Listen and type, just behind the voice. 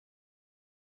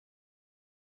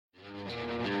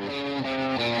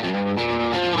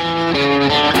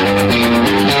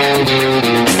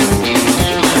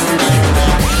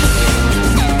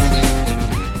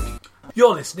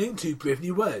You're listening to Brave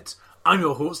New Words. I'm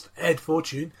your host, Ed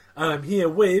Fortune, and I'm here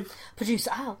with...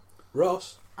 Producer Al.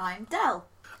 Ross. I'm Del.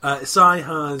 Si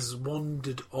has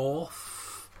wandered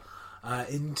off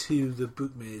into the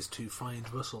book maze to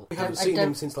find Russell. We haven't seen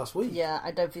him since last week. Yeah,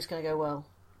 I don't think it's going to go well.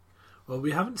 Well,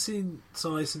 we haven't seen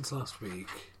Si since last week.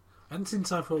 I hadn't seen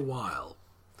Si for a while.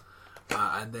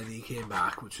 And then he came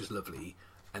back, which was lovely.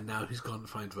 And now he's gone to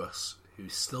find Russ,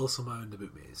 who's still somewhere in the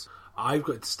book maze. I've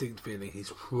got a distinct feeling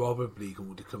he's probably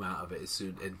going to come out of it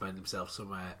soon and find himself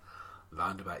somewhere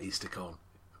round about EasterCon,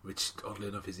 which, oddly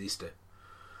enough, is Easter.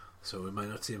 So we might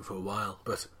not see him for a while.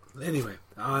 But anyway,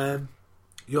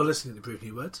 you're listening to Brave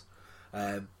New Words.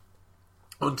 On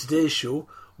today's show,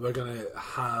 we're going to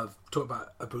talk about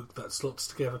a book that slots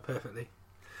together perfectly.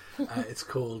 It's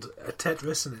called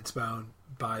Tetris, and it's bound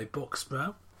by Box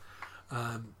Brown.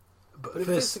 But if it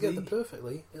fits together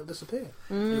perfectly, it'll disappear.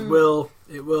 It will.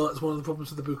 It's one of the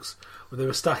problems with the books. When they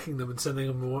were stacking them and sending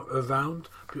them around,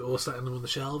 people were stacking them on the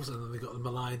shelves, and then they got them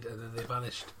aligned, and then they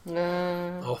vanished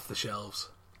off the shelves.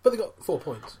 But they got 4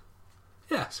 points.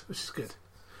 Yes, which is good.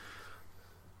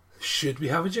 Should we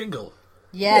have a jingle?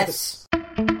 Yes.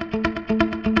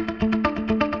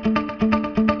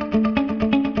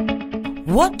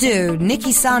 What do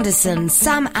Nikki Sanderson,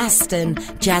 Sam Aston,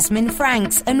 Jasmine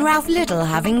Franks and Ralph Little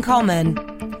have in common?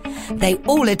 They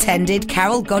all attended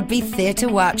Carol Godby Theatre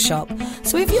Workshop,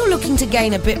 so if you're looking to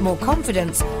gain a bit more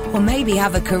confidence or maybe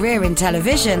have a career in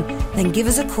television, then give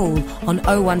us a call on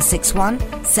 0161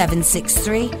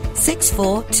 763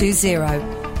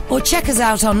 6420 or check us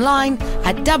out online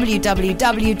at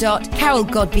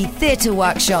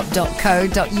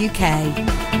www.carolgodbytheatreworkshop.co.uk.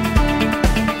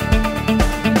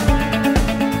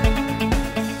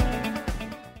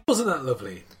 Wasn't that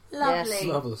lovely? Lovely. Yes.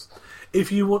 Marvellous.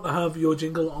 If you want to have your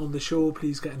jingle on the show,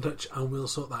 please get in touch and we'll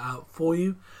sort that out for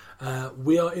you.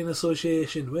 We are in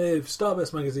association with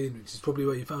Starbest Magazine, which is probably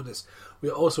where you found us. We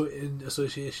are also in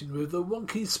association with the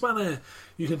Wonky Spanner.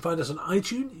 You can find us on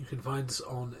iTunes, you can find us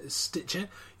on Stitcher,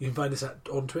 you can find us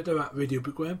on Twitter at Radio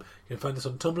Bookworm, you can find us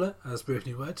on Tumblr as Brave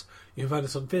New Words, you can find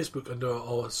us on Facebook under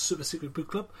our Super Secret Book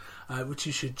Club, which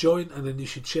you should join and then you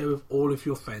should share with all of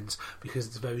your friends because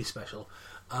it's very special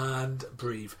and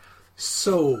brave.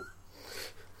 So,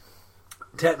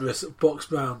 Tetris, Box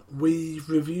Brown. We've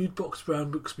reviewed Box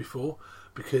Brown books before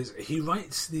because he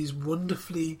writes these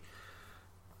wonderfully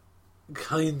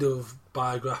kind of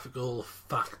biographical,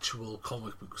 factual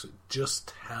comic books that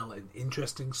just tell an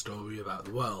interesting story about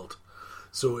the world.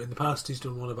 So in the past he's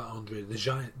done one about Andre the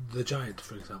Giant,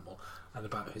 for example, and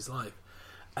about his life.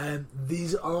 And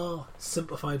these are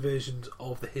simplified versions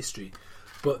of the history.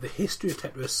 But the history of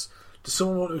Tetris, does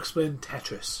someone want to explain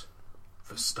Tetris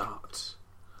for a start?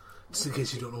 Just in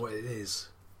case you don't know what it is.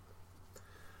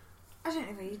 I don't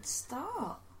know where you'd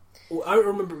start. Well, I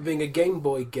remember it being a Game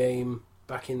Boy game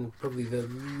back in probably the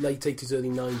late 80s, early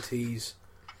 90s,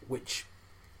 which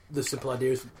the simple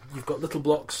idea is you've got little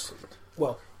blocks,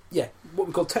 what we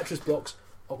call Tetris blocks,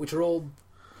 which are all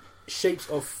shapes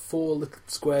of 4 little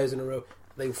squares in a row.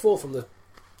 They will fall from the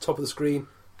top of the screen.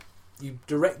 You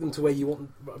direct them to where you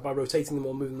want by rotating them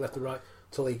or moving them left and right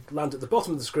until they land at the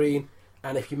bottom of the screen.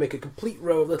 And if you make a complete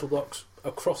row of little blocks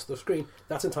across the screen,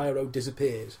 that entire row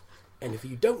disappears. And if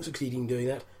you don't succeed in doing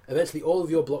that, eventually all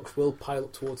of your blocks will pile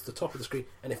up towards the top of the screen.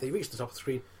 And if they reach the top of the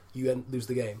screen, you then lose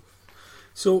the game.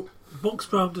 So, Box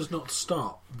Brown does not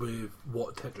start with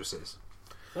what Tetris is.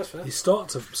 That's fair. He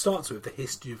starts with the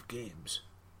history of games.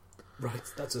 Right,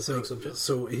 that's a big subject.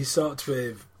 So he starts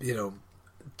with,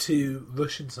 2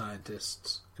 Russian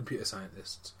scientists, computer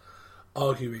scientists,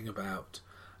 arguing about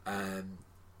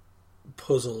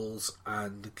puzzles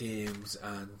and games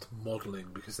and modelling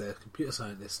because they're computer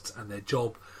scientists and their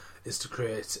job is to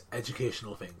create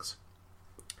educational things.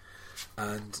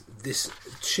 And this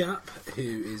chap, who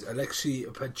is Alexei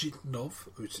Pajitnov,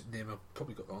 whose name I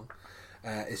probably got wrong,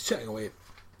 is chatting away.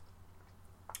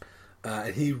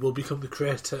 And he will become the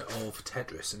creator of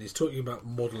Tetris. And he's talking about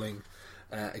modelling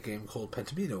a game called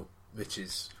Pentamino, which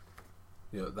is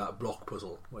that block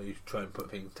puzzle where you try and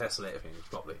tessellate things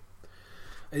properly.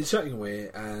 And he's chatting away,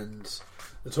 and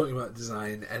they're talking about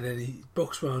design, and then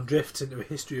Box Brown drifts into a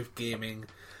history of gaming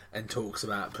and talks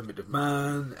about primitive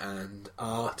man and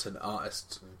art and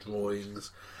artists and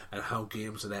drawings and how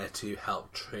games are there to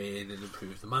help train and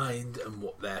improve the mind and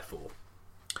what they're for.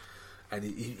 And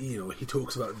he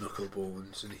talks about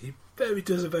knucklebones, and he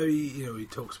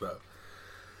talks about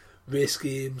race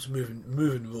games,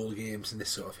 moving role games, and this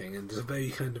sort of thing. And there's a very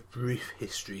kind of brief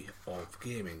history of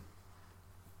gaming.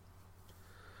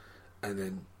 and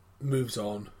then moves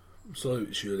on slowly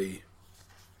but surely,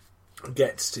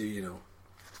 gets to,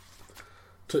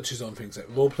 touches on things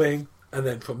like role-playing, and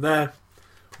then from there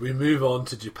we move on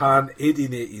to Japan,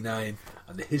 1889,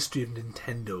 and the history of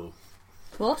Nintendo.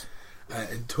 What?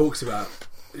 And talks about,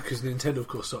 because Nintendo of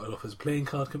course started off as a playing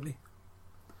card company,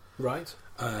 Right.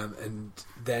 and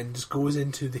then just goes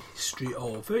into the history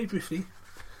of, very briefly,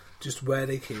 just where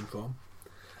they came from.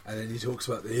 And then he talks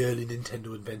about the early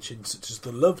Nintendo inventions, such as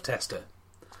the Love Tester,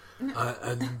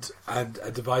 and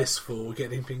a device for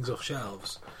getting things off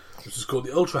shelves, which is called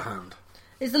the Ultra Hand.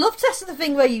 Is the Love Tester the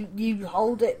thing where you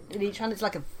hold it in each hand? It's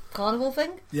like a carnival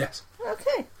thing? Yes.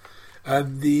 Okay.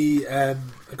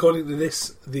 According to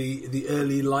this, the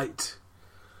early light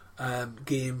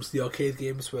games, the arcade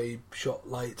games where you shot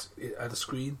light at a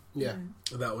screen, Yeah.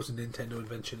 that was a Nintendo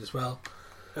invention as well.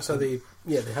 That's how they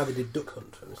did Duck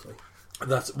Hunt, honestly.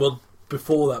 And that's, well,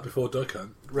 before Duck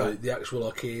Hunt, Right. the actual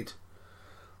arcade,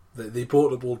 they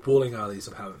bought up old bowling alleys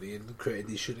apparently and created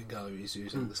these shooting galleries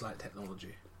using this light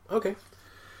technology. Okay.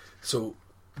 So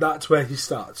that's where he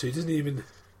starts. So he doesn't even.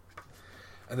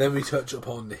 And then we touch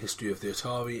upon the history of the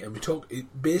Atari, and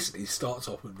it basically starts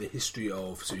off with the history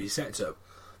of. So he sets up.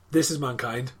 This is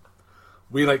mankind.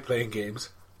 We like playing games.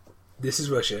 This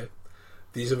is Russia.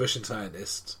 These are Russian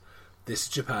scientists. This is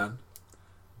Japan.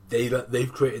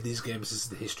 They've created these games. This is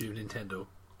the history of Nintendo.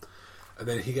 And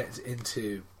then he gets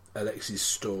into Alexi's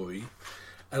story,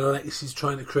 and Alexi's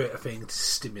trying to create a thing to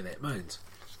stimulate minds.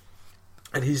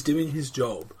 And he's doing his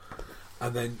job,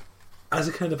 and then, as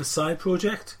a kind of a side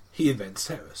project, he invents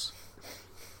Tetris.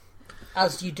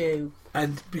 As you do.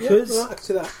 And because Yeah, I can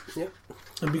see that. Yeah.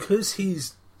 and because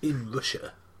he's in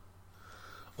Russia,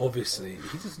 obviously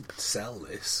he doesn't sell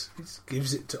this. He just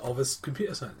gives it to other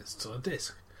computer scientists on a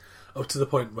disc. Up to the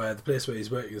point where the place where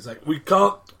he's working is like, we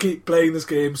can't keep playing this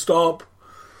game. Stop.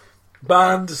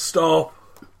 Banned. Stop.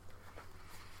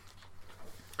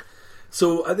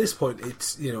 So at this point,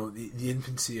 it's the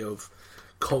infancy of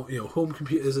home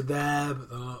computers are there, but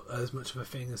they're not as much of a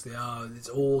thing as they are. It's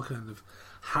all kind of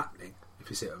happening, if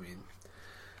you see what I mean.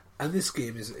 And this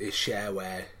game is a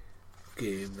shareware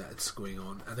game that's going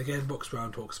on. And again, Box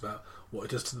Brown talks about what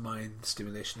it does to the mind,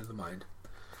 stimulation of the mind.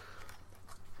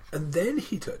 And then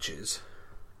he touches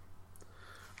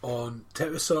on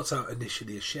Tetris starts out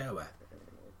initially as shareware.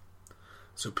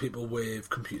 So people with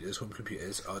computers, home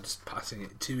computers, are just passing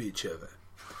it to each other.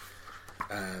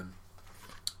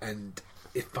 And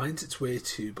it finds its way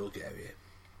to Bulgaria.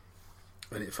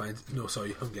 And Hungary.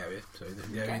 Sorry, the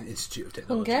Hungarian Institute of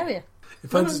Technology. Bulgaria. It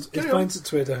finds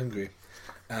its way to Hungary.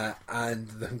 And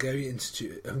the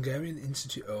Hungarian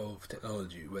Institute of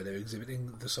Technology, where they're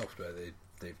exhibiting the software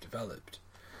they've developed.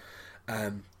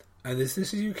 And this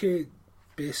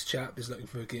UK-based chap is looking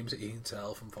for games that he can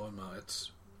sell from foreign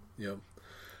markets,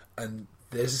 and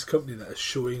there's this company that is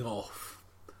showing off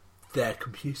their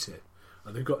computer,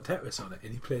 and they've got Tetris on it,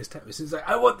 and he plays Tetris. He's like,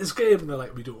 I want this game, and they're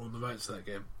like, we don't own the rights to that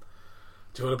game.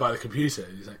 Do you want to buy the computer?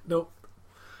 And he's like, no.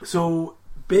 So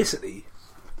basically,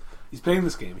 he's playing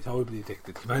this game. He's horribly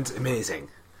addicted. He finds it amazing,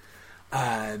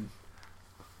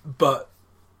 but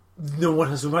no one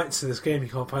has the rights to this game. He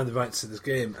can't find the rights to this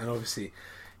game, and obviously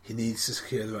he needs to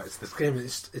secure the rights to this game. And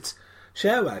it's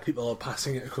shareware. People are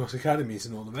passing it across academies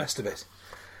and all the rest of it.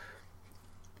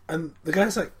 And the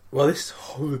guy's like, well, this is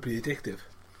horribly addictive.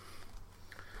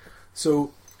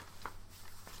 So,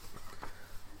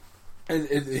 and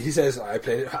he says, I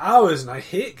played it for hours and I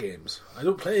hate games. I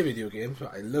don't play video games,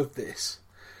 but I love this.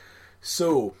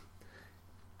 So,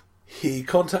 he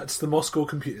contacts the Moscow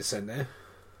Computer Center,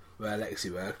 where Alexei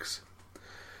works,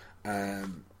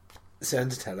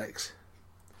 sends a telex.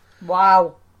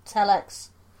 Wow. Telex.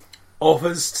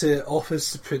 Offers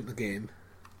to print the game.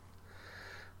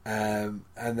 And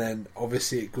then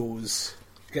obviously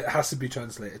it has to be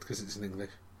translated because it's in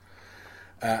English.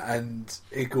 And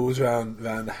it goes round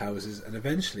the houses, and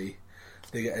eventually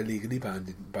they get a legally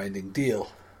binding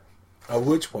deal. At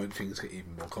which point things get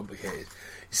even more complicated. You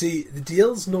see, the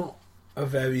deal's not a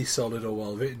very solid or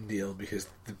well written deal because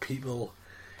the people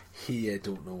here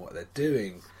don't know what they're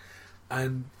doing,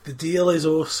 and the deal is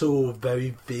also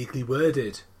very vaguely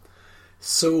worded.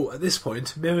 So at this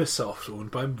point, Mirrorsoft,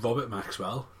 owned by Robert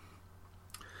Maxwell,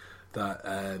 that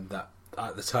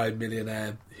at the time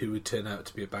millionaire who would turn out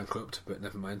to be a bankrupt, but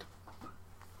never mind,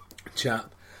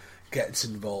 chap, gets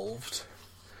involved,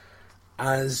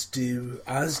 as do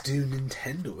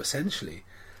Nintendo. Essentially,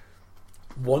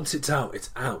 once it's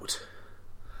out,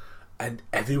 and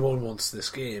everyone wants this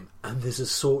game, and there's a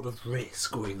sort of race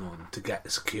going on to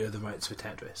secure the rights for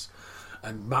Tetris.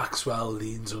 and Maxwell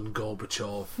leans on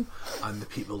Gorbachev and the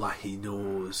people that he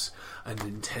knows, and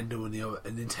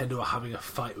Nintendo are having a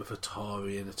fight with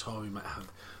Atari, and Atari might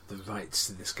have the rights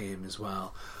to this game as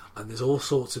well. And there's all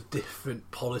sorts of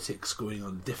different politics going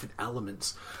on, different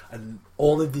elements, and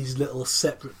all of these little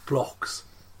separate blocks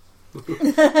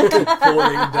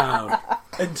falling down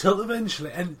until eventually,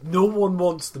 and no one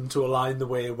wants them to align the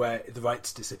way where the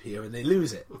rights disappear and they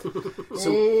lose it.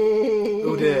 So,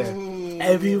 oh dear,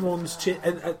 everyone's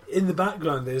and in the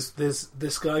background there's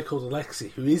this guy called Alexei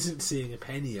who isn't seeing a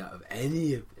penny out of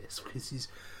any of this because he's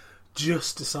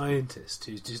just a scientist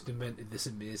who's just invented this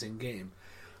amazing game.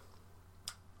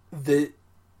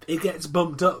 It gets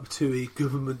bumped up to a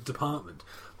government department.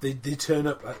 They turn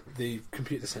up at the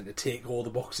computer centre, take all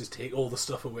the boxes, take all the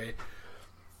stuff away.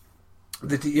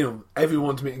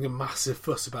 Everyone's making a massive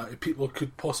fuss about it. People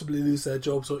could possibly lose their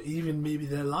jobs or even maybe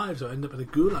their lives or end up in a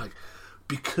gulag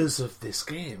because of this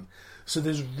game. So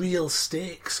there's real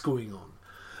stakes going on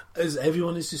as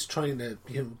everyone is just trying to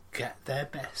get their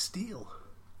best deal.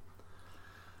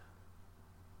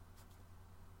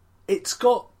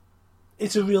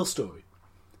 It's a real story,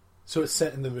 so it's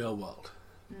set in the real world.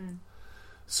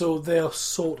 So they are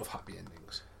sort of happy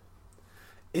endings,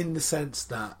 in the sense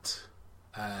that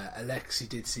Alexei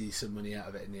did see some money out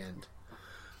of it in the end.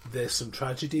 There's some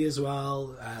tragedy as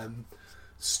well.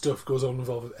 Stuff goes on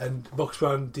with and Box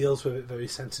Brown deals with it very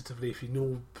sensitively. If you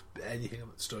know anything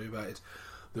about the story about it,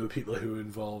 there were people who were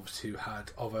involved who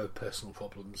had other personal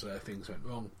problems where things went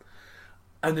wrong.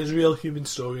 And there's a real human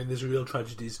story and there's real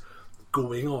tragedies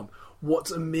going on.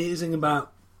 What's amazing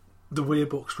about the way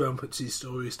Box Brown puts these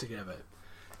stories together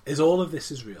is all of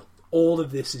this is real. All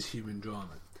of this is human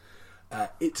drama.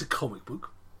 It's a comic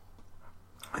book.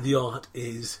 The art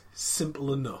is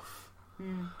simple enough.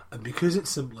 And because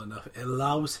it's simple enough, it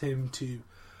allows him to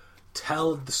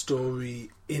tell the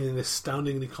story in an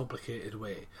astoundingly complicated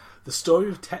way. The story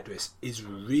of Tetris is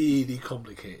really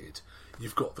complicated.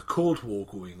 You've got the Cold War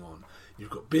going on.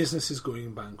 You've got businesses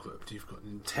going bankrupt. You've got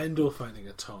Nintendo fighting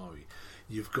Atari.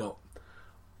 You've got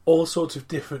all sorts of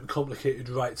different complicated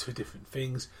rights for different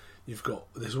things. You've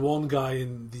got this one guy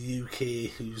in the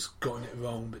UK who's gotten it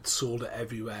wrong but sold it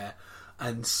everywhere,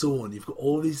 and so on. You've got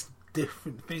all these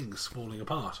different things falling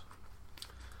apart.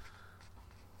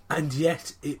 And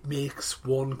yet it makes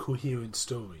one coherent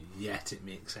story. Yet it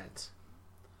makes sense.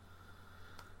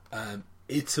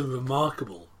 It's a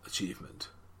remarkable achievement.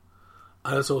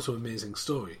 And it's also an amazing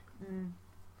story. And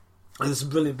there's some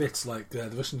brilliant bits, like the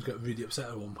Russians got really upset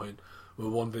at one point where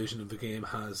one version of the game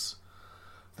has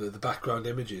the background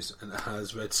images and it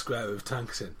has red square with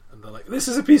tanks in, and they're like, "This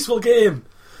is a peaceful game.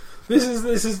 This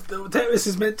is Tetris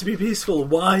is meant to be peaceful.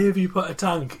 Why have you put a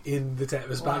tank in the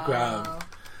Tetris background?"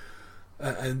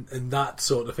 And that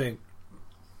sort of thing.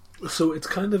 So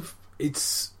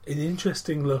it's an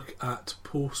interesting look at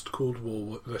post Cold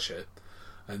War Russia,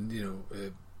 and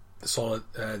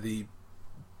the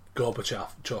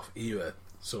Gorbachev era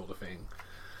sort of thing.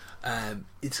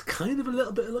 It's kind of a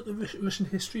little bit like Russian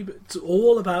history, but it's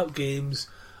all about games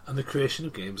and the creation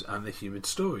of games and the human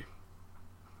story.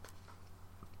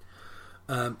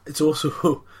 It's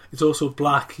also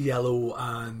black, yellow,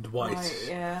 and white. Right,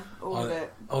 yeah, all of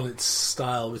it on its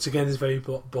style, which again is very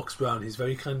Box Brown. He's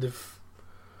very kind of,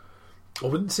 I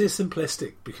wouldn't say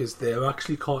simplistic, because they're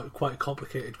actually quite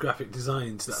complicated graphic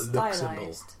designs that look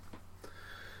simple.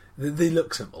 They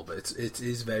look simple, but it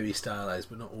is very stylized,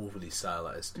 but not overly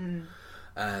stylized.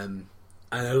 And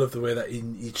I love the way that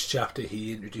in each chapter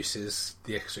he introduces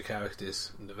the extra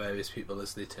characters and the various people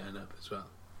as they turn up as well.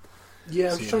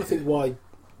 Yeah, I'm just trying to think why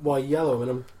yellow. I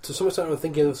mean, to some extent, I'm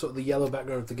thinking of sort of the yellow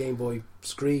background of the Game Boy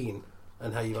screen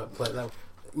and how you might play it that,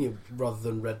 rather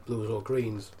than red, blues, or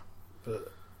greens.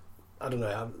 But I don't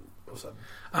know. It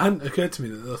hadn't occurred to me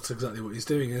that that's exactly what he's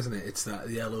doing, isn't it? It's that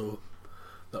yellow.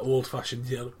 The old-fashioned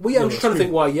yellow. Well, yeah, I'm just trying to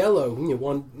think why yellow.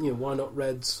 Why not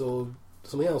reds or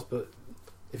something else? But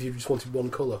if you just wanted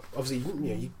one colour, obviously,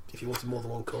 if you wanted more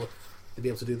than one colour, they'd be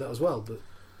able to do that as well. But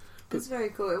it's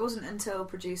very cool. It wasn't until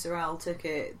producer Al took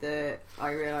it that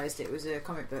I realised it was a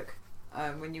comic book.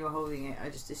 When you were holding it, I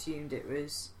just assumed it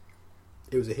was.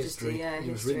 It was a history.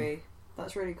 History.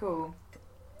 That's really cool.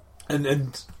 And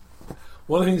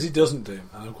one of the things he doesn't do,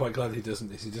 and I'm quite glad he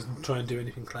doesn't, is he doesn't try and do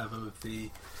anything clever with the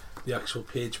actual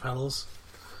page panels.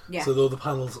 Yeah. So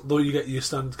though you get your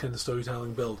standard kind of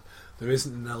storytelling build, there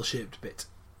isn't an L-shaped bit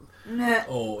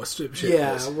or a strip-shaped bit.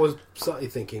 I was slightly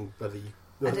thinking whether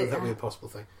that would be a possible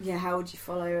thing. Yeah, how would you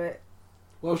follow it?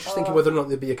 Well, I was just thinking whether or not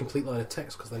there'd be a complete line of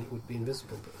text, because then it would be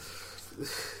invisible. But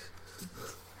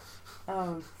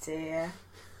oh dear.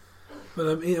 But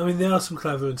I mean, there are some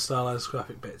clever and stylized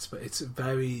graphic bits, but it's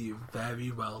very,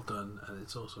 very well done, and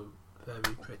it's also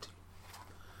very pretty.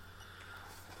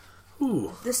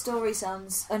 Ooh. The story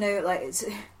sounds... I know, like, it's...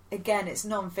 Again, it's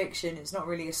non-fiction, it's not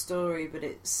really a story, but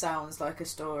it sounds like a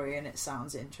story, and it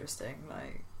sounds interesting.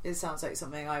 Like, it sounds like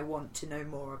something I want to know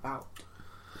more about.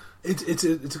 It's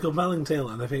a compelling tale,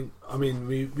 and I mean,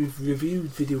 we've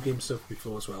reviewed video game stuff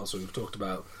before as well, so we've talked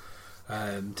about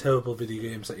terrible video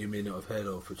games that you may not have heard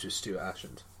of, which is Stuart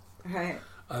Ashland. Right.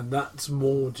 And that's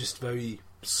more just very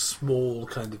small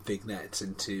kind of vignettes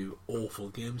into awful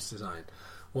games design.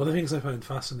 One of the things I found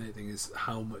fascinating is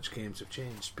how much games have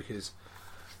changed, because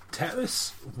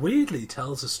Tetris weirdly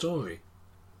tells a story.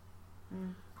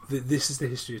 This is the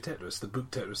history of Tetris. The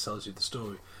book Tetris tells you the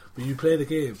story. But you play the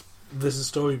game, there's a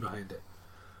story behind it.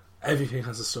 Everything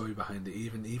has a story behind it,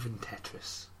 even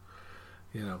Tetris.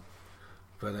 You know.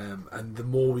 But and the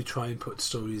more we try and put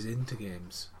stories into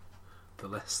games, the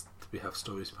less we have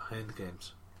stories behind the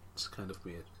games. It's kind of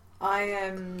weird.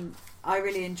 I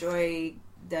really enjoy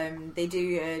them. They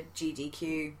do a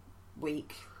GDQ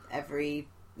week every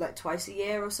twice a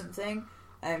year or something.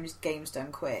 Just games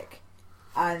done quick,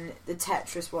 and the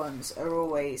Tetris ones are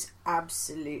always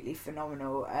absolutely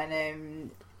phenomenal.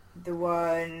 And the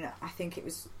one, I think it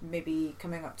was maybe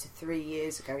coming up to 3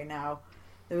 years ago now,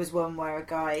 there was one where a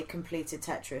guy completed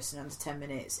Tetris in under 10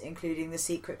 minutes, including the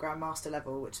secret Grandmaster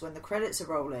level, which when the credits are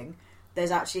rolling,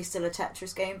 there's actually still a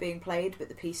Tetris game being played, but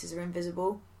the pieces are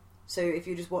invisible. So if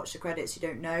you just watch the credits, you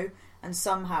don't know. And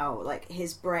somehow, like,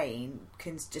 his brain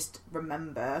can just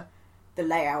remember the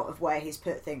layout of where he's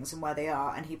put things and where they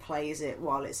are, and he plays it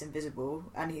while it's invisible,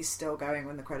 and he's still going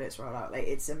when the credits roll out. Like,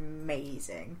 it's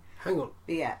amazing. Hang on.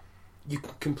 But yeah. You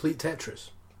can complete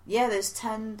Tetris? Yeah, there's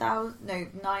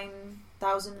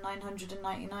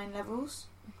 9,999 levels.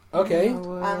 Okay.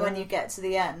 And when you get to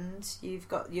the end, you've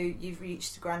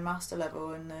reached the Grandmaster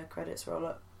level, and the credits roll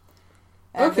up.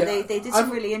 Okay. But they did some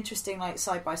really interesting like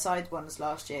side by side ones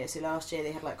last year. So last year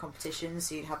they had like competitions,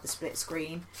 so you'd have the split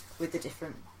screen with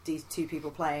these two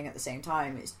people playing at the same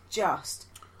time. It's just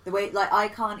the way, like, I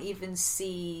can't even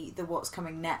see the what's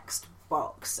coming next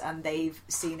box, and they've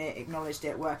seen it, acknowledged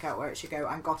it, work out where it should go,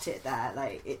 and got it there.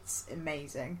 Like, it's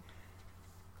amazing.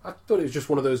 I thought it was just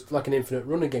one of those, like an infinite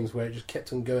runner games where it just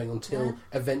kept on going until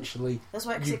eventually that's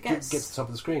why you it gets get to the top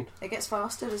of the screen. It gets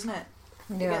faster, doesn't it?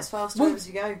 Yeah. It gets faster as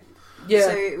you go. Yeah.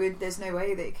 So there's no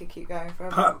way that it could keep going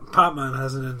forever. Pac-Man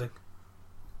has an ending.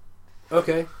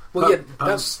 Okay. Well,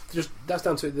 that's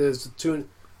down to it. There's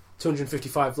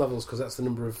 255 levels, because that's the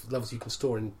number of levels you can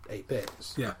store in 8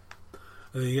 bits. Yeah.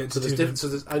 And then you get So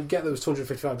I get there was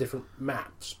 255 different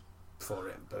maps for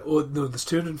it. But no, there's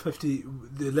 250.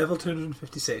 The level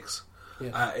 256.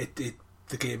 yeah.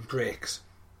 The game breaks,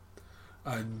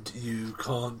 and you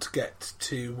can't get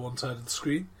to one side of the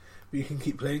screen, but you can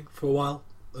keep playing for a while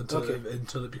until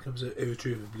it becomes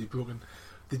irretrievably broken.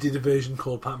 They did a version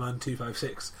called Pac-Man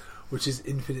 256, which is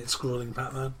infinite scrolling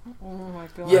Pac-Man. Oh my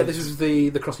god. Yeah, this is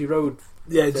the Crossy Road.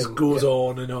 Yeah, it just thing. goes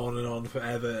on and on and on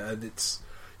forever, and it's,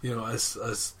 you know, as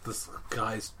this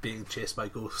guy's being chased by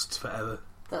ghosts forever.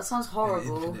 That sounds In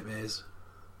horrible. an infinite maze.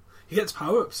 He gets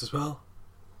power-ups as well.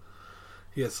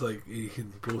 He gets, like, he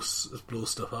can blow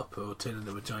stuff up or turn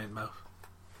into a giant mouth.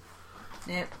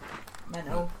 Yep.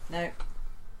 Mental. No.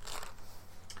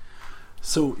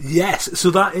 So yes,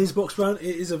 so that is Box Brown.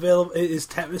 It is available. It is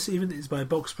Tetris. Even it's by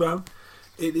Box Brown.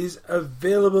 It is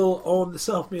available on the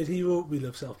Self-Made Hero. We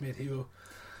love Self-Made Hero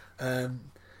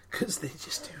because they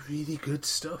just do really good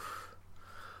stuff.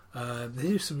 They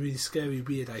do some really scary,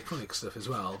 weird, iconic stuff as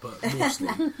well, but mostly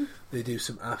they do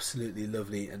some absolutely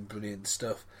lovely and brilliant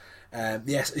stuff.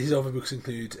 Yes, his other books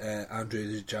include Andre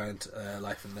the Giant,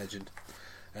 Life and Legend,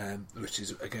 which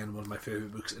is again one of my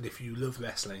favourite books. And if you love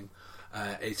wrestling,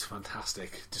 it's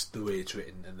fantastic, just the way it's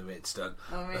written and the way it's done.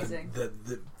 Oh, amazing.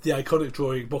 The iconic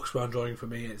drawing, Box Brown drawing for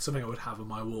me, it's something I would have on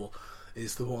my wall,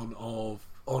 is the one of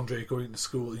Andre going to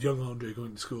school, young Andre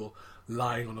going to school,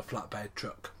 lying on a flatbed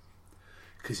truck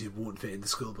because he won't fit in the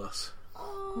school bus.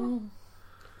 Oh.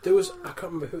 There was, I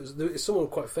can't remember who it was. There was someone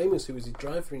quite famous who was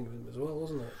driving him as well,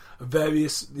 wasn't it?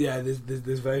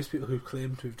 There's various people who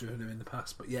claim to have driven him in the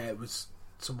past, but yeah, it was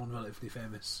someone relatively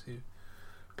famous who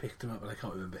picked him up, and I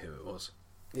can't remember who it was.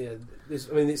 Yeah,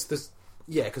 it's this.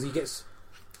 Yeah, because he gets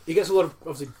a lot of,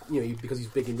 obviously, you know, because he's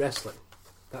big in wrestling.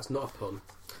 That's not a pun.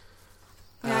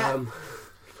 Yeah.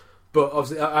 But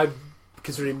obviously, I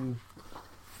consider him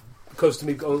close to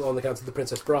me on account of The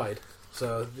Princess Bride.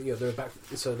 So, you know, they're back.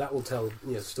 So that will tell,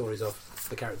 you know, stories of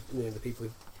the character, you know, the people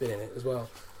who've been in it as well.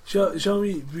 Shall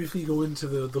we briefly go into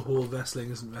the whole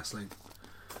wrestling isn't wrestling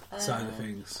side of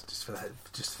things, just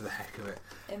for the heck of it.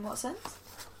 In what sense?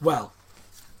 Well,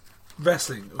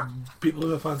 wrestling. People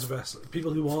who are fans of wrestling,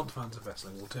 people who aren't fans of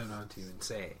wrestling, will turn around to you and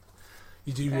say,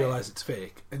 "You do realise it's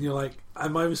fake," and you're like,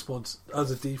 and my response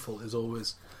as a default is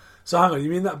always, "So hang on, you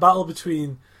mean that battle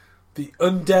between the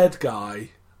undead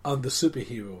guy and the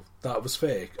superhero that was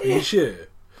fake? Are you sure?"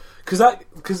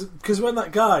 Because when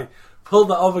that guy pulled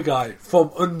that other guy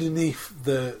from underneath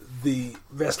the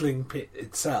wrestling pit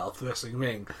itself, the wrestling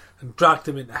ring, and dragged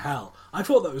him into hell, I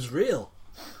thought that was real.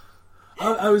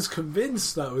 I was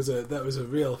convinced that was a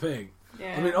real thing.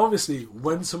 Yeah. I mean, obviously,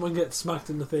 when someone gets smacked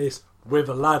in the face with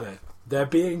a ladder, they're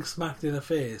being smacked in the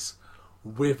face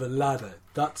with a ladder.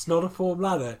 That's not a foam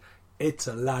ladder; it's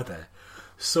a ladder.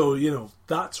 So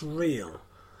that's real.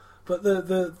 But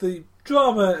the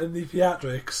drama and the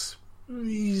theatrics,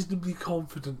 reasonably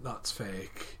confident that's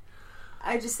fake.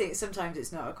 I just think sometimes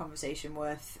it's not a conversation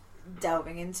worth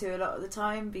delving into a lot of the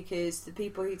time, because the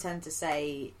people who tend to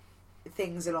say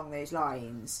things along those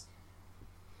lines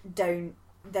they're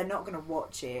not going to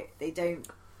watch it, they don't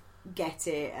get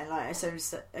it, and like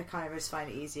sometimes I kind of just find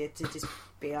it easier to just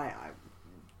be like,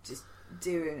 just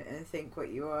do and think what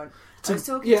you want. I was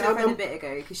talking to a friend a bit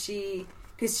ago because she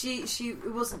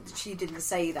it wasn't that she didn't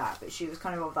say that, but she was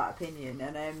kind of that opinion,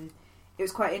 and it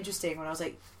was quite interesting when I was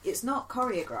like, it's not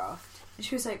choreographed, and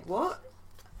she was like, what?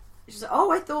 She was like,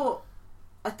 oh, I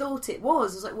thought it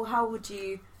was. I was like, well, how would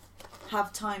you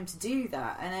have time to do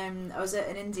that? And I was at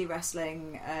an indie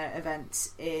wrestling event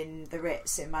in the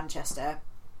Ritz in Manchester.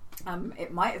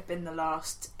 It might have been the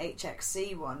last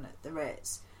HXC one at the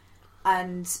Ritz,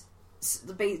 and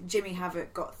Jimmy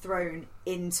Havoc got thrown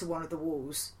into one of the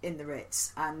walls in the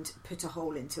Ritz and put a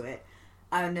hole into it,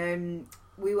 and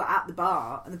we were at the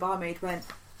bar, and the barmaid went,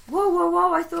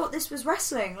 whoa, I thought this was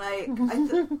wrestling, like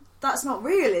that's not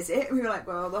real, is it? And we were like,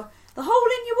 well, the hole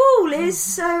in your wall is,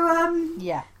 so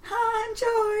yeah,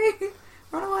 enjoy,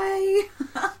 run away.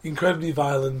 Incredibly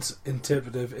violent,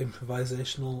 interpretive,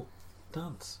 improvisational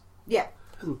dance. Yeah,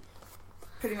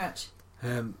 pretty much.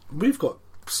 We've got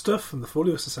stuff from the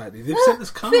Folio Society. They've sent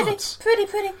us cards. Pretty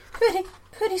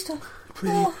stuff.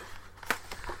 Pretty. Oh.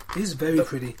 It is very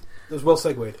pretty. That was well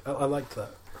segued. I liked that.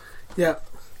 Yeah,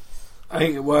 I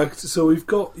think it worked. So we've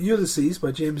got Ulysses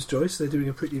by James Joyce. They're doing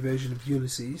a pretty version of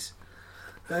Ulysses.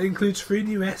 That includes 3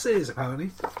 new essays,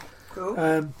 apparently. Cool.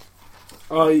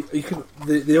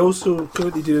 They also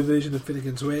currently do a version of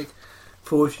Finnegan's Wake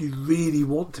for if you really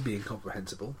want to be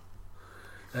incomprehensible.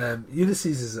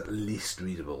 Ulysses is at least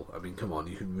readable. I mean, come on,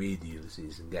 you can read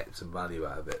Ulysses and get some value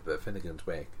out of it, but Finnegan's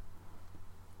Wake.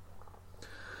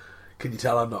 Can you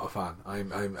tell I'm not a fan?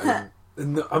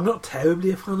 I'm not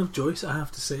terribly a fan of Joyce, I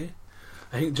have to say.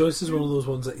 I think Joyce is one of those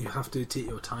ones that you have to take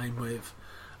your time with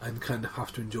and kind of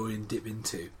have to enjoy and dip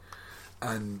into.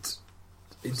 And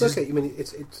it's okay. I mean,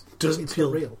 it doesn't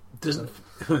feel real. Doesn't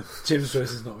James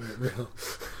Joyce is not real.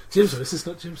 James Joyce is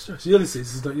not James Joyce.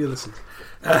 Ulysses is not Ulysses.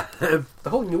 The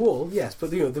hole in your wall, yes, but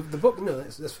the book, no,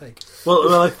 that's fake.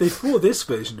 Well, if they throw this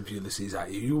version of Ulysses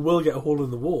at you, you will get a hole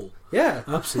in the wall. Yeah,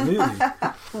 absolutely.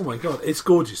 Oh my god, it's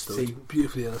gorgeous though. See,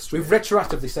 beautifully illustrated. We've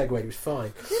retroactively segued. It was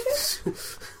fine.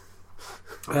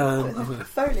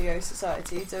 Folio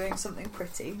Society doing something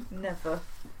pretty. Never.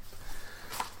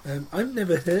 I've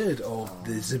never heard of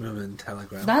the Zimmerman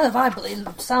Telegram. Neither have I, but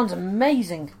it sounds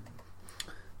amazing.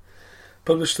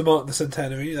 Published to mark the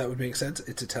centenary, that would make sense.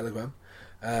 It's a telegram.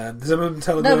 The Zimmerman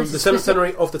Telegram. No, the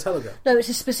centenary of the telegram. No, it's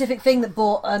a specific thing that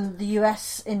brought the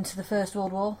US into the First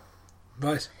World War.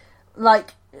 Right.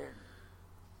 Like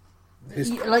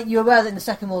you're aware that in the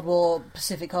Second World War,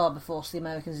 Pacific Harbour forced the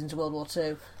Americans into World War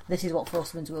II. This is what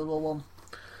forced them into World War One.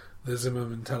 The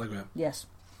Zimmerman Telegram. Yes.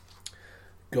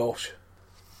 Gosh.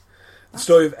 The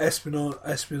story of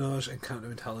espionage and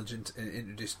counterintelligence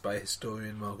introduced by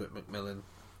historian Margaret Macmillan.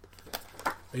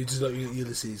 Are you just looking at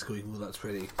Ulysses going, well, that's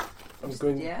pretty? I'm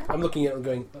looking at it and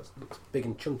going, that looks big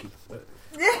and chunky. But...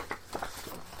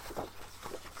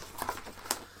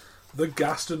 The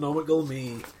Gastronomical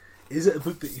Me. Is it a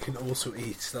book that you can also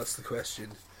eat? That's the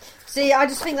question. See, I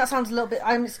just think that sounds a little bit...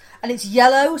 and it's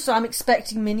yellow, so I'm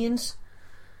expecting Minions.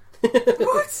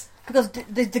 What? Because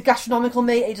the gastronomical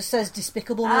me, it just says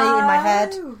despicable me in my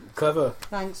head. Clever.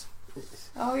 Thanks.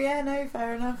 Oh yeah, no,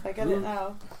 fair enough. I get it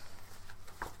now.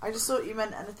 I just thought you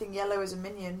meant anything yellow as a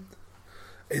minion.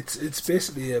 It's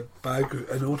basically an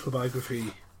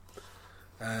autobiography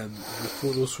with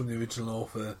photos from the original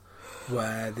author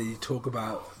where they talk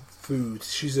about food.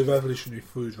 She's a revolutionary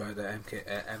food writer,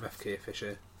 MFK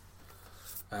Fisher,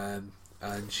 and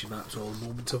she maps all the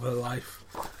moments of her life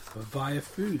via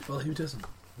food. Well, who doesn't?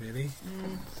 Really?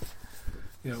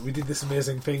 We did this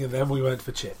amazing thing and then we went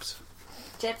for chips.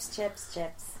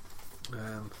 Chips.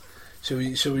 Shall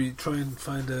we try and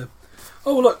find a...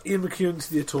 Oh, look, Ian McEwan's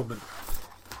The Atonement.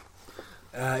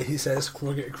 He says, "Can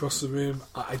we get across the room?"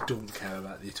 I don't care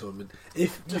about The Atonement.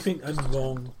 If you think I'm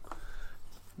wrong...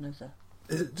 No, sir.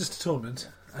 Is it just Atonement?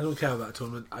 I don't care about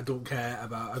Atonement. I don't care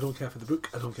for the book.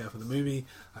 I don't care for the movie.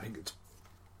 I think it's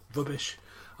rubbish.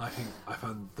 I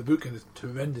found the book a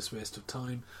horrendous waste of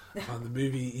time. I found the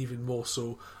movie even more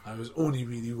so. I was only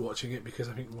really watching it because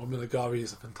I think Romola Garai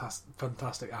is a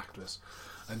fantastic actress,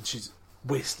 and she's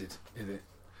wasted in it.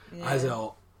 Yeah. As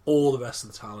are all the rest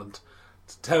of the talent.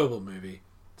 It's a terrible movie.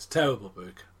 It's a terrible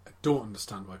book. I don't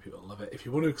understand why people love it. If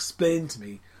you want to explain to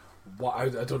me what, I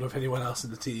don't know if anyone else in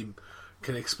the team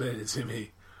can explain it to me.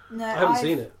 No, I haven't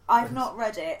seen it. I've not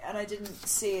read it, and I didn't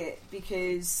see it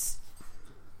because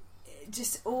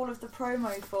just all of the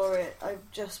promo for it, I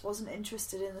just wasn't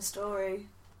interested in the story.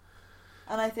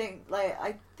 And I think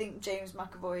James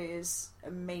McAvoy is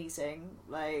amazing,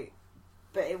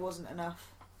 but it wasn't enough.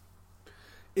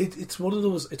 It's one of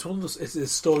those. It's a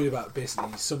story about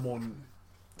basically someone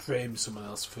frames someone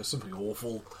else for something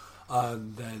awful,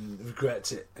 and then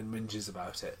regrets it and whinges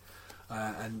about it,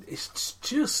 and it's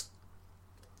just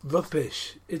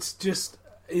rubbish. It's just,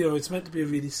 it's meant to be a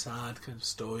really sad kind of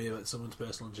story about someone's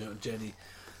personal journey,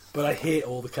 but I hate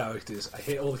all the characters. I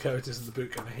hate all the characters in the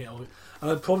book, and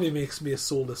it probably makes me a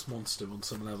soulless monster on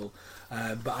some level.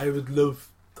 But I would love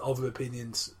other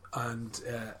opinions, and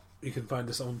you can find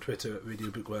us on Twitter at Radio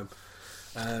Bookworm.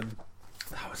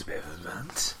 That was a bit of a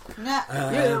rant.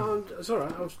 It's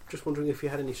alright. I was just wondering if you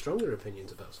had any stronger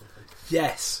opinions about something.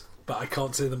 Yes, but I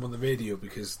can't say them on the radio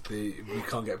because we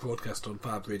can't get broadcast on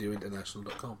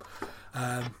fabradiointernational.com.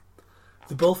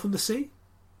 The Bull from the Sea,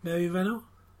 Mary Renault.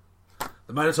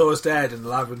 The Minotaur is dead and the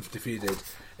Labyrinth defeated.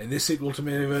 In this sequel to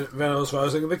Mary Renault's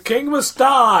Rousing, the King must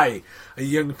die! A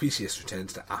young Theseus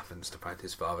returns to Athens to find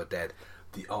his father dead.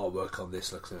 The artwork on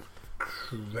this looks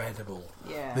incredible.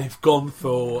 Yeah. They've gone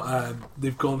for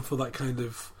that kind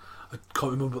of, I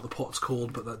can't remember what the pot's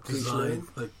called, but that design.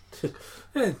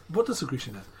 What does a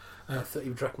Grecian have? I thought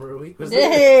you drank more a week.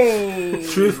 Hey!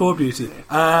 True for beauty. They've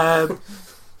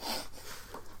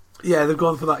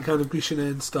gone for that kind of Grecian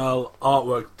Inn style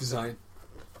artwork design.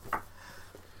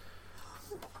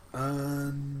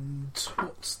 And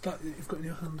what's that you've got in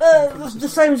your hand? The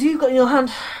same as you've got in your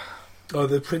hand. Oh,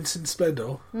 the Prince in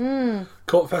Splendour.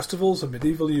 Court festivals of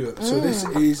medieval Europe. So this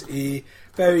is a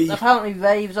very... Apparently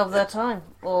raves of their time.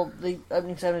 Or the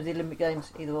opening ceremony of the Olympic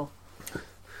Games, either or.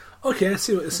 Okay, I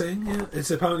see what you're saying, yeah. It's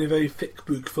apparently a very thick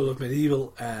book full of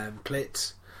medieval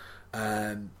plates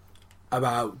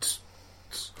about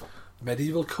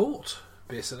medieval court,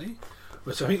 basically.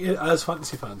 Which I think, as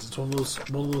fantasy fans, it's one of those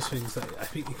things that I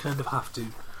think you kind of have to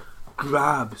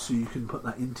grab so you can put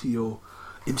that into your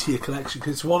collection.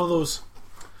 Because it's one of those...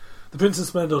 The Prince and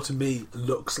Splendour, to me,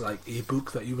 looks like a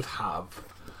book that you would have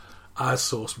as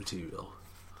source material.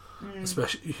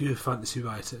 Especially if you're a fantasy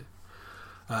writer.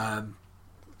 And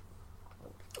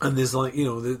there's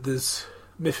there's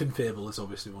Myth and Fable is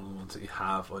obviously one of the ones that you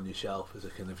have on your shelf as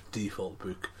a kind of default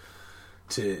book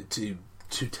to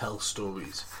tell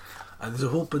stories. And there's a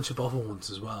whole bunch of other ones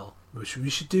as well, which we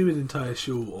should do an entire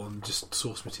show on just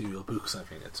source material books, I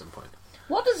think, at some point.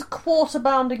 What does quarter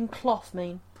bound in cloth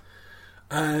mean?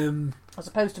 As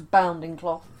opposed to bound in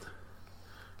cloth.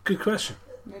 Good question.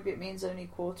 Maybe it means only a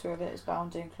quarter of it is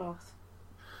bound in cloth.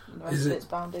 And the rest Is of it- it's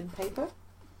bound in paper?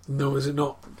 No, is it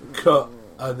not cut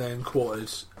and then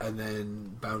quartered and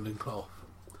then bound in cloth?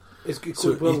 It's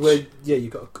So well, each- where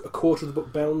you've got a quarter of the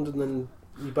book bound, and then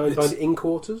you bind it in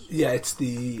quarters. Yeah, it's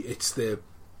the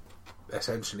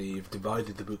essentially you've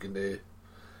divided the book into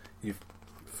you've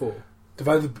folded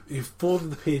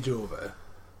the page over,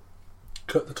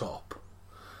 cut the top,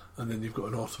 and then you've got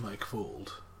an automatic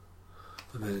fold,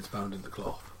 and then it's bound in the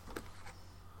cloth.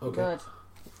 Okay. Good.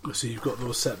 So you've got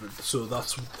those separate. So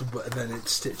that's and then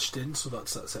it's stitched in. So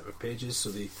that's that separate pages. So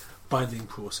the binding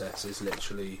process is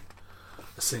literally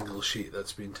a single sheet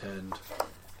that's been turned.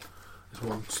 There's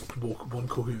one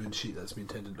coherent sheet that's been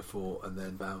turned into four and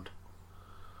then bound.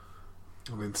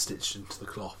 And then stitched into the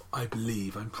cloth. I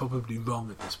believe. I'm probably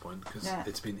wrong at this point because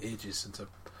it's been ages since I've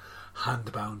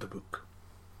hand bound a book.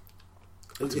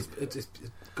 It's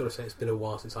got to say it's been a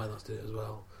while since I last did it as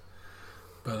well.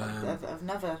 But I've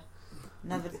never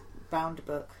bound a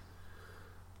book.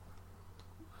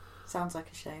 Sounds like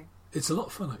a shame. it's a lot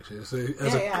of fun actually. So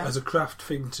Yeah. as a craft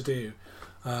thing to do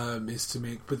is to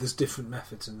make, but there's different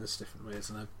methods and there's different ways.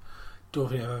 And I don't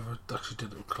think I've ever actually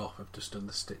done it with cloth. I've just done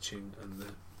the stitching and the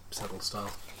saddle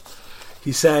style.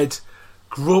 He said,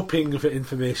 groping for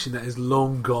information that is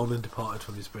long gone and departed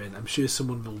from his brain. I'm sure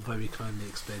someone will very kindly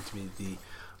explain to me the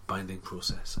binding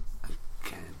process.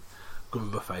 Again, I've got a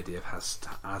rough idea of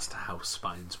as to how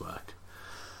spines work,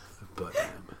 but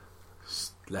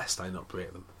lest I not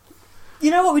break them.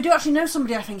 You know what? We do actually know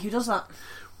somebody, I think, who does that.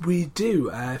 We do.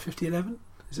 5011.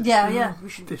 Is it? Yeah. We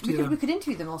should. 5011. We could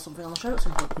interview them or something on the show at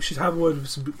some point. We should have a word with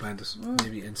some bookbinders,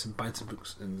 maybe, and bind some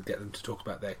books and get them to talk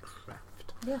about their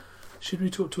craft. Yeah. Should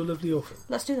we talk to a lovely author?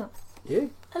 Let's do that. Yeah.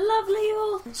 A lovely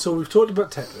author. So we've talked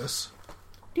about Tetris.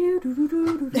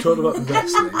 We've talked about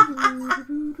wrestling.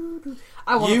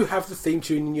 You have the theme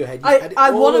tune in your head. You've had it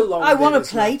I all along, want David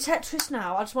to play Smith. Tetris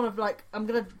now. I just want to I'm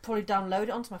gonna probably download it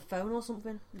onto my phone or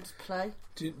something and just play.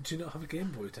 Do you not have a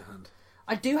Game Boy to hand?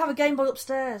 I do have a Game Boy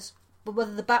upstairs, but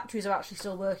whether the batteries are actually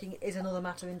still working is another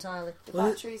matter entirely. The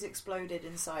battery's exploded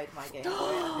inside my Game Boy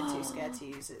and I've been too scared to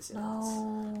use it since.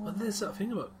 Well, there's that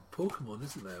thing about Pokemon,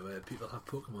 isn't there, where people have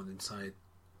Pokemon inside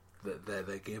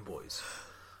their Game Boys,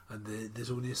 and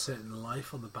there's only a certain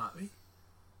life on the battery.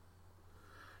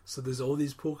 So there's all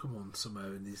these Pokemon somehow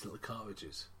in these little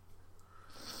cartridges,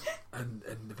 and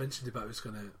eventually the battery's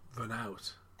going to run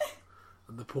out,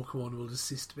 and the Pokemon will just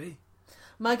cease to be.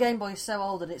 My Game Boy is so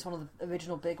old that it's one of the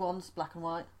original big ones, black and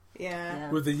white.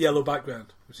 Yeah. With the yellow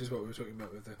background, which is what we were talking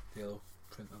about with the yellow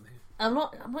print on here. I'm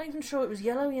not even sure it was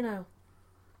yellow. You know,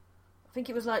 I think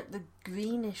it was like the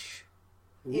greenish.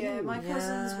 Yeah, my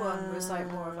cousin's one was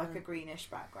like more of like a greenish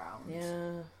background.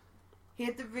 Yeah. He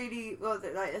had the really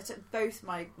both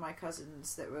my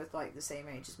cousins that were like the same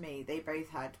age as me. They both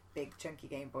had big chunky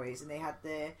Game Boys, and they had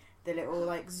the little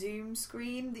like zoom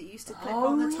screen that you used to clip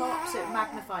on the top, so it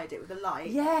magnified it with a light.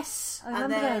 Yes, I And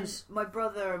remember then those. my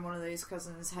brother and one of those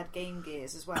cousins had Game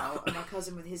Gears as well, and my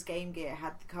cousin with his Game Gear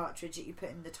had the cartridge that you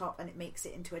put in the top, and it makes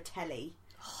it into a telly.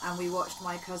 And we watched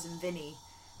my cousin Vinny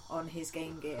on his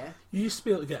Game Gear. You used to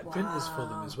be able to get printers for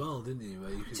them as well, didn't you?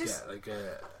 Where you could Just-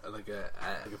 get like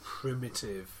a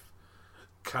primitive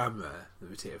camera that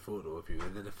would take a photo of you,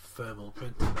 and then a thermal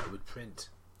printer that would print.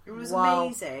 It was Wow.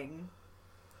 amazing.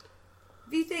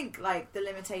 If you think like the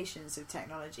limitations of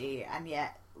technology, and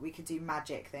yet we could do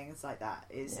magic things like that,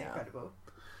 is incredible.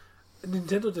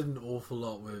 Nintendo did an awful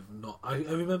lot with not. I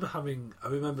remember playing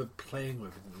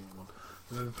with one.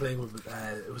 I remember playing with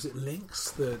was it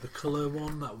Lynx, the colour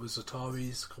one that was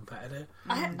Atari's competitor.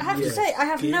 I have to Yeah. say, I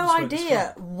have Games no went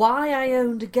idea why I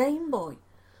owned a Game Boy.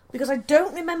 Because I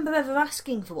don't remember ever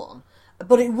asking for one,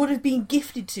 but it would have been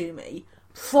gifted to me,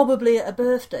 probably at a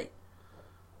birthday.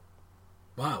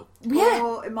 Wow. Yeah.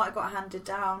 Or it might have got handed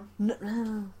down.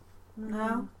 No,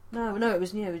 it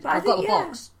was new. But I I've got think, the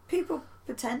box. people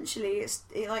potentially,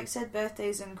 it like said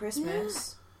birthdays and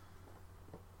Christmas.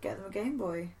 Get them a Game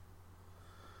Boy.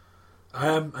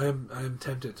 I am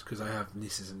tempted, because I have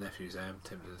nieces and nephews. I am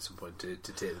tempted at some point to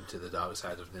take them to the dark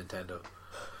side of Nintendo.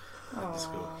 And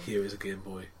just go, here is a Game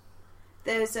Boy.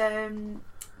 There's a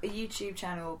YouTube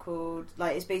channel called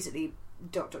it's basically ...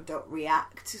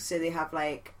 react. So they have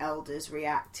like elders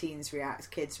react, teens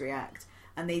react, kids react,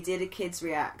 and they did a kids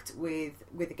react with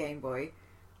a Game Boy,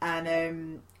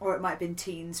 and or it might have been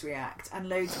teens react, and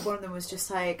loads. One of them was just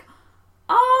like,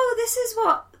 "Oh, this is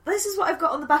what I've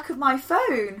got on the back of my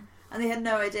phone," and they had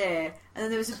no idea. And then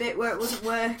there was a bit where it wasn't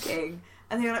working,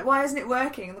 and they were like, "Why isn't it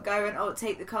working?" And the guy went, "Oh,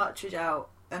 take the cartridge out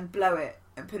and blow it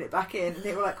and put it back in." And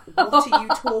they were like, "What are you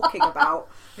talking about?"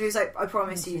 And he was like, "I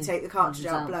promise you, take the cartridge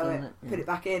out, blow it, put it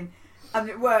back in." And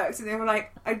it worked. And they were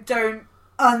like, "I don't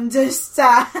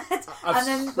understand." And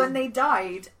then when they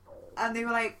died, and they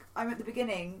were like, "I'm at the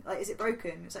beginning. Like, is it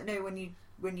broken?" It's like, "No, when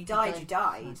you died, you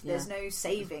died. There's no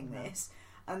saving this."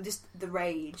 And just the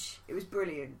rage. It was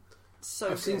brilliant. So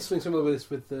I've seen good. something similar with this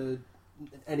with the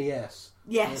NES.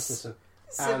 Yes.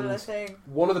 Similar And thing.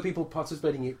 One of the people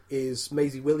participating in it is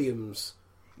Maisie Williams.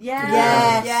 Yeah.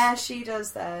 Yes. Yeah, she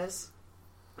does theirs.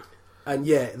 And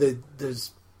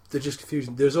there's just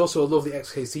confusion. There's also a lovely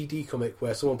XKCD comic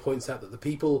where someone points out that the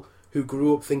people who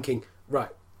grew up thinking, right,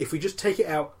 if we just take it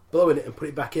out, blow in it and put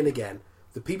it back in again,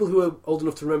 the people who are old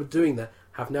enough to remember doing that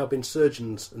have now been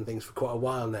surgeons and things for quite a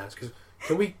while now. Because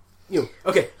can we,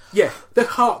 okay, yeah, the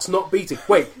heart's not beating.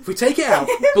 Wait, if we take it out,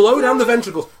 blow down the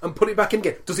ventricles and put it back in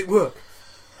again, does it work?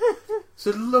 It's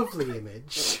a lovely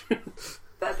image.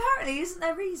 But apparently, isn't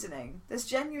there reasoning? There's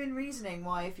genuine reasoning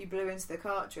why if you blew into the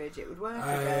cartridge, it would work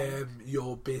again.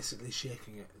 You're basically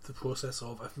shaking it. The process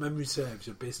of, if memory serves,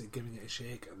 you're basically giving it a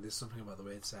shake, and there's something about the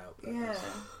way it's set up. Yeah.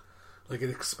 Like it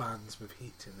expands with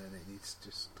heat, and then it needs to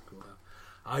just go down.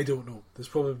 I don't know. There's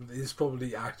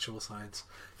probably actual science.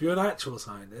 If you're an actual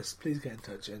scientist, please get in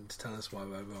touch and tell us why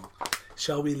we're wrong.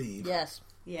 Shall we leave? Yes.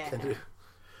 Yeah.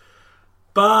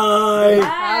 Bye.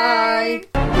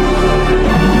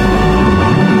 Bye.